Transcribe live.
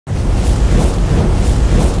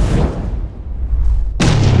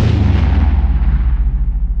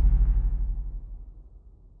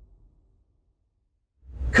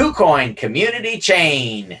KuCoin Community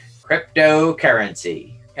Chain,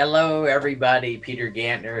 cryptocurrency. Hello, everybody. Peter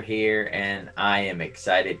Gantner here, and I am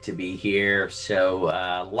excited to be here. So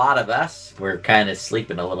a lot of us were kind of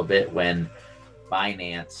sleeping a little bit when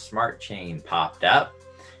Binance Smart Chain popped up.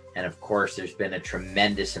 And of course, there's been a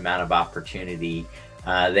tremendous amount of opportunity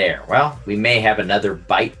there. Well, we may have another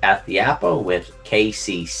bite at the apple with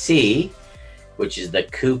KCC, which is the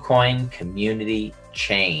KuCoin Community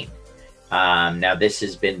Chain. Now this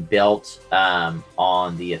has been built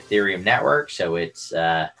on the Ethereum network, so it's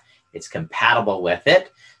compatible with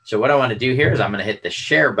it. So what I want to do here is I'm going to hit the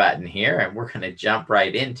share button here, and we're going to jump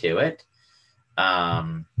right into it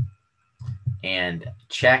and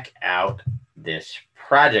check out this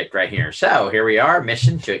project right here. So here we are,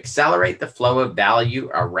 mission to accelerate the flow of value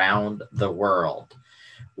around the world.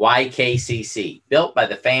 Why KCC? Built by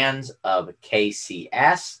the fans of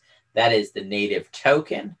KCS. That is the native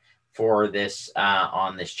token for this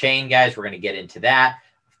on this chain, guys. We're going to get into that.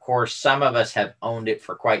 Of course, some of us have owned it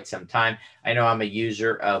for quite some time. I know I'm a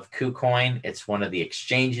user of KuCoin. It's one of the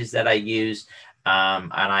exchanges that I use.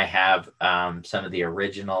 And I have some of the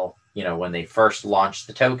original, when they first launched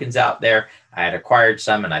the tokens out there, I had acquired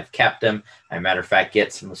some and I've kept them. As a matter of fact,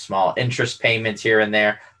 get some small interest payments here and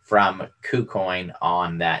there from KuCoin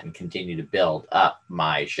on that and continue to build up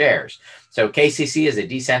my shares. So KCC is a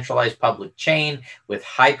decentralized public chain with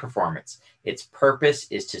high performance. Its purpose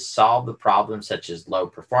is to solve the problems such as low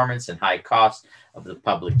performance and high cost of the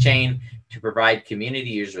public chain to provide community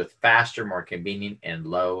users with faster, more convenient, and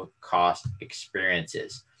low cost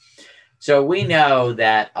experiences. So we know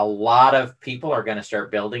that a lot of people are going to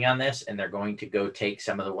start building on this, and they're going to go take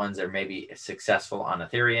some of the ones that are maybe successful on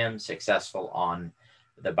Ethereum, successful on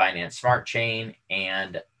the Binance Smart Chain,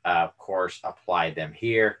 and of course, apply them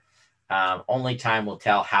here. Only time will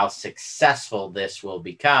tell how successful this will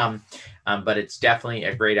become, but it's definitely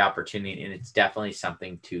a great opportunity, and it's definitely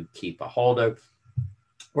something to keep a hold of.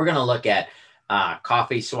 We're going to look at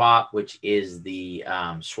Coffee Swap, which is the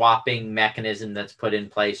swapping mechanism that's put in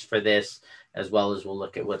place for this, as well as we'll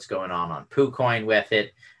look at what's going on PoCoin with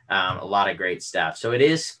it. A lot of great stuff. So it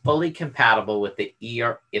is fully compatible with the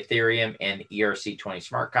Ethereum and ERC-20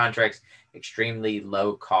 smart contracts, extremely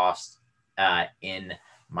low cost in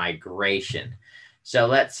migration. So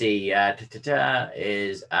let's see,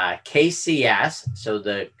 is KCS, so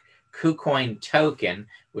the KuCoin token,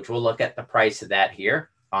 which we'll look at the price of that here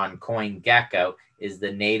on CoinGecko, is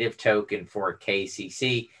the native token for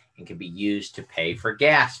KCC and can be used to pay for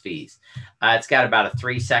gas fees. It's got about a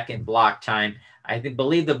 3-second block time. I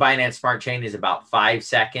believe the Binance Smart Chain is about 5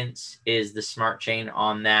 seconds is the smart chain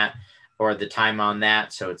on that, or the time on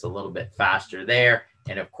that. So it's a little bit faster there.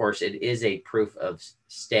 And of course, it is a proof of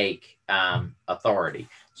stake authority.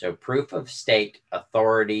 So proof of stake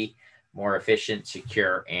authority, more efficient,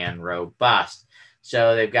 secure, and robust.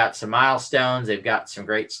 So they've got some milestones. They've got some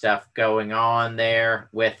great stuff going on there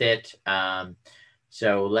with it.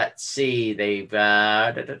 So let's see, they've,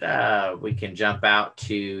 we can jump out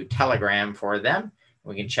to Telegram for them.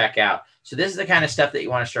 We can check out. So this is the kind of stuff that you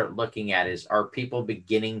want to start looking at is, are people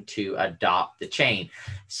beginning to adopt the chain?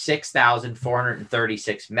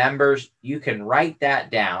 6,436 members. You can write that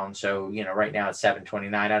down. So, right now it's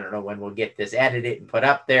 729. I don't know when we'll get this edited and put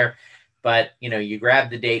up there. But, you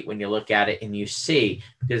grab the date when you look at it and you see,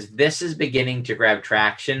 because this is beginning to grab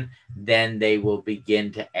traction, then they will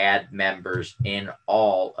begin to add members in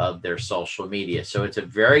all of their social media. So it's a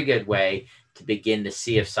very good way to begin to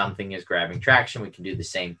see if something is grabbing traction. We can do the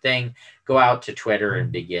same thing. Go out to Twitter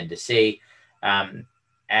and begin to see.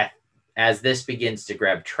 As this begins to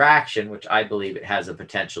grab traction, which I believe it has a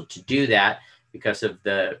potential to do that because of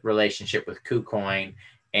the relationship with KuCoin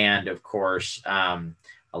and, of course,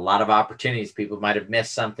 a lot of opportunities. People might have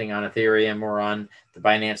missed something on Ethereum or on the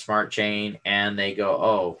Binance Smart Chain, and they go,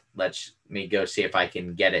 oh, let me go see if I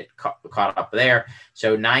can get it caught up there.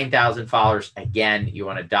 So 9,000 followers. Again, you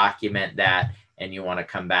want to document that, and you want to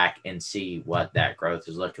come back and see what that growth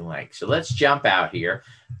is looking like. So let's jump out here.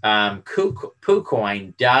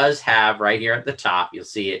 PoCoin does have right here at the top, you'll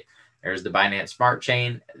see it. There's the Binance Smart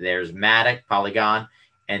Chain. There's Matic, Polygon,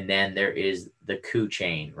 and then there is the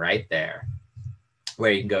KuChain right there,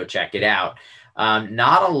 where you can go check it out.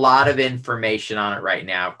 Not a lot of information on it right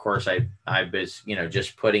now. Of course, I was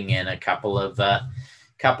just putting in a couple of the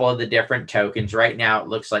different tokens. Right now, it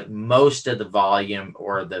looks like most of the volume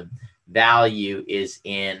or the value is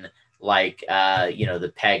in like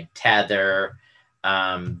the peg tether,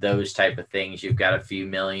 those type of things. You've got a few $1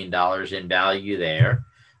 million in value there.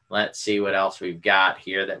 Let's see what else we've got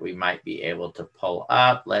here that we might be able to pull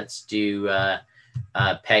up. Let's do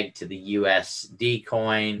pegged to the USD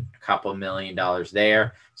coin, a couple $1 million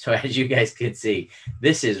there. So as you guys can see,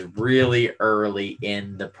 this is really early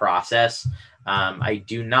in the process. I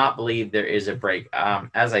do not believe there is a break.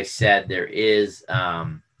 As I said, there is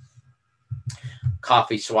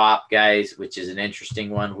Coffee Swap, guys, which is an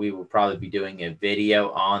interesting one. We will probably be doing a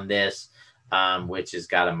video on this, which has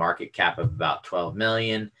got a market cap of about 12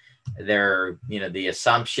 million. There, the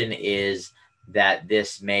assumption is that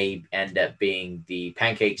this may end up being the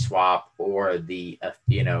pancake swap or the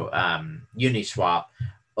Uniswap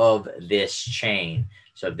of this chain.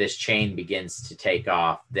 So if this chain begins to take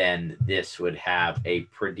off, then this would have a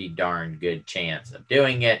pretty darn good chance of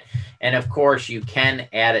doing it. And of course, you can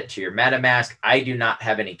add it to your MetaMask. I do not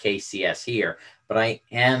have any KCS here, but I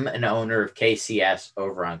am an owner of KCS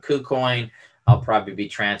over on KuCoin. I'll probably be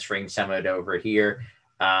transferring some of it over here.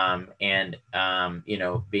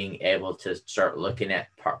 Being able to start looking at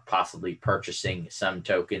possibly purchasing some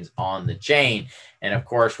tokens on the chain. And of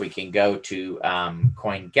course, we can go to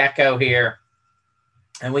CoinGecko here,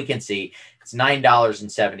 and we can see it's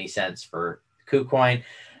 $9.70 for KuCoin.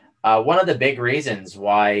 One of the big reasons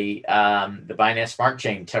why the Binance Smart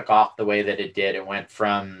Chain took off the way that it did, it went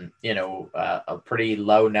from a pretty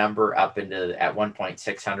low number up into at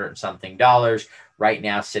 $1,600 and something dollars. Right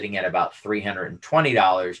now, sitting at about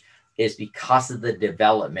 $320, is because of the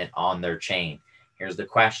development on their chain. Here's the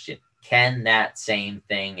question: can that same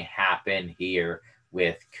thing happen here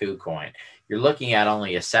with KuCoin? You're looking at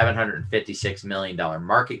only a $756 million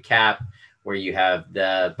market cap, where you have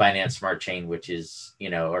the Binance Smart Chain, which is,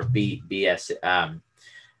 or BNB,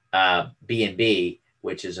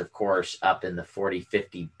 which is, of course, up in the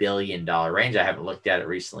 $40-50 billion range. I haven't looked at it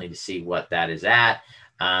recently to see what that is at.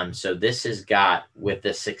 So this has got, with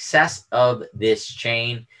the success of this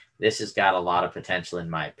chain, this has got a lot of potential, in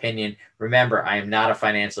my opinion. Remember, I am not a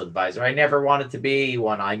financial advisor. I never wanted to be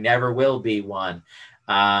one. I never will be one.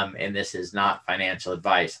 And this is not financial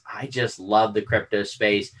advice. I just love the crypto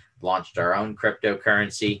space. Launched our own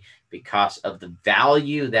cryptocurrency because of the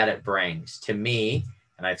value that it brings to me.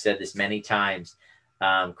 And I've said this many times,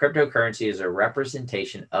 cryptocurrency is a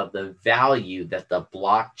representation of the value that the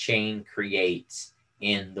blockchain creates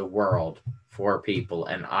in the world for people.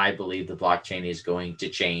 And I believe the blockchain is going to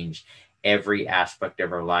change every aspect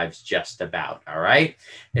of our lives, just about. All right.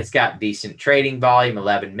 It's got decent trading volume,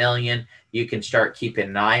 11 million. You can start keeping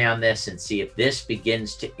an eye on this and see if this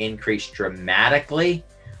begins to increase dramatically,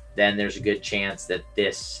 then there's a good chance that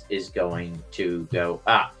this is going to go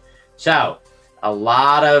up. So a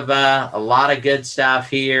lot of good stuff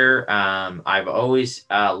here. I've always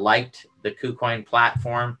liked the KuCoin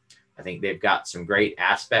platform. I think they've got some great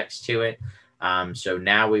aspects to it. So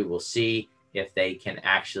now we will see if they can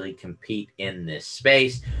actually compete in this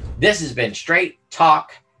space. This has been Straight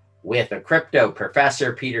Talk with a crypto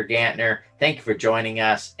professor, Peter Gantner. Thank you for joining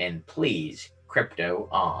us, and please, crypto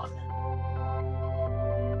on.